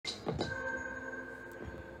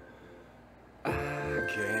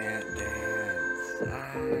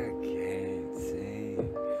I can't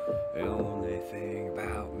sing. The only thing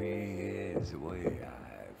about me is the way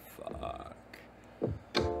I fuck.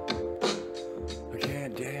 I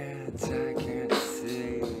can't dance, I can't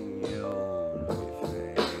sing. The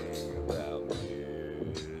only thing about me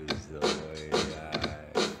is the way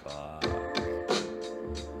I fuck.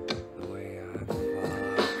 The way I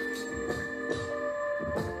fuck.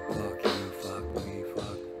 Fuck you, fuck me,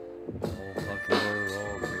 fuck the whole fucking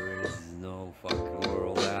world. There is no fucking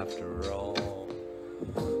world after all.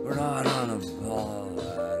 We're not on a ball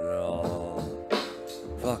at all.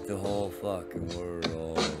 Fuck the whole fucking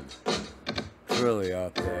world. It's really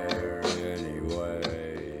up there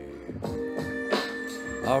anyway.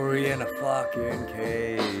 Are we in a fucking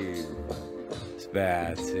cave?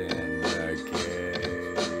 Spats in the cave.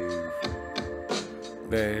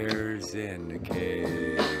 Bears in the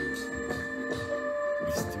cave.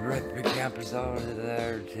 Just rip the campers out of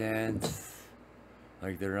their tents.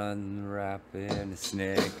 Like they're unwrapping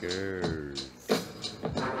Snickers.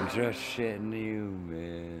 Just shitting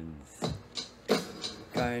humans.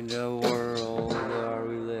 Kind of world are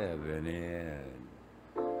we living in?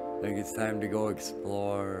 Like it's time to go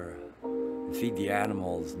explore and feed the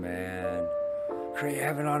animals, man. Create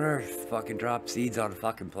heaven on earth. Fucking drop seeds on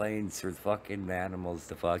fucking planes for the fucking animals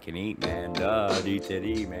to fucking eat, man. Duh,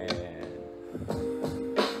 D-to-D, man.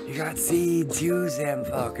 You got seeds, use them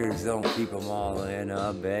fuckers. Don't keep them all in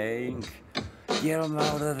a bank. Get them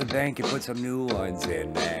out of the bank and put some new ones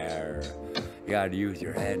in there. You gotta use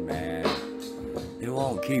your head, man. It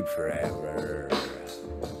won't keep forever.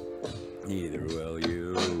 Neither will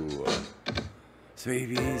you.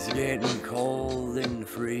 Sweeties getting cold in the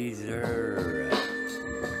freezer.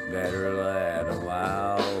 Better let them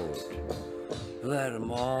out. Let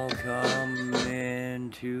them all come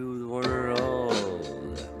into the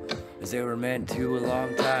world. As they were meant to a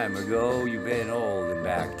long time ago. You've been holding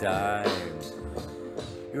back time.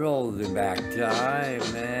 You're holding back time,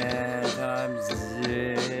 man. Time's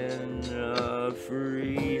in a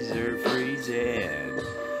freezer, freezing.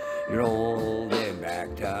 You're holding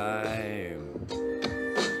back time.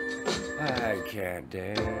 I can't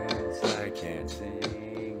dance, I can't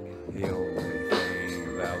sing. The only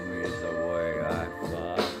thing about me is the way I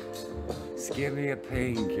fuck. Just give me a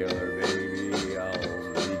painkiller, baby. I'll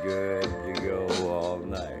be good to go all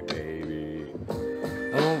night, baby.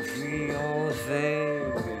 I won't feel a thing.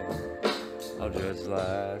 I'll just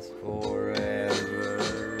last forever,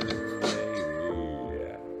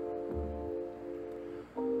 baby.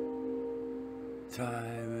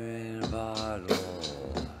 Time in a bottle.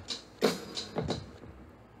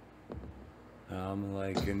 I'm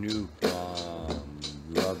like a nuke bomb.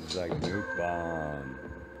 Love's like a nuke bomb.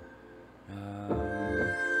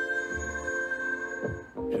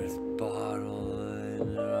 Just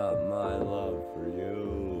bottling up my love for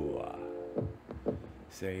you.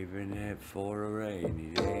 Saving it for a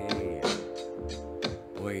rainy day.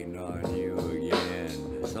 Waiting on you again.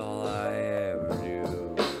 That's all I ever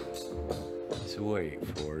do. Just wait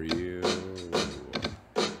for you.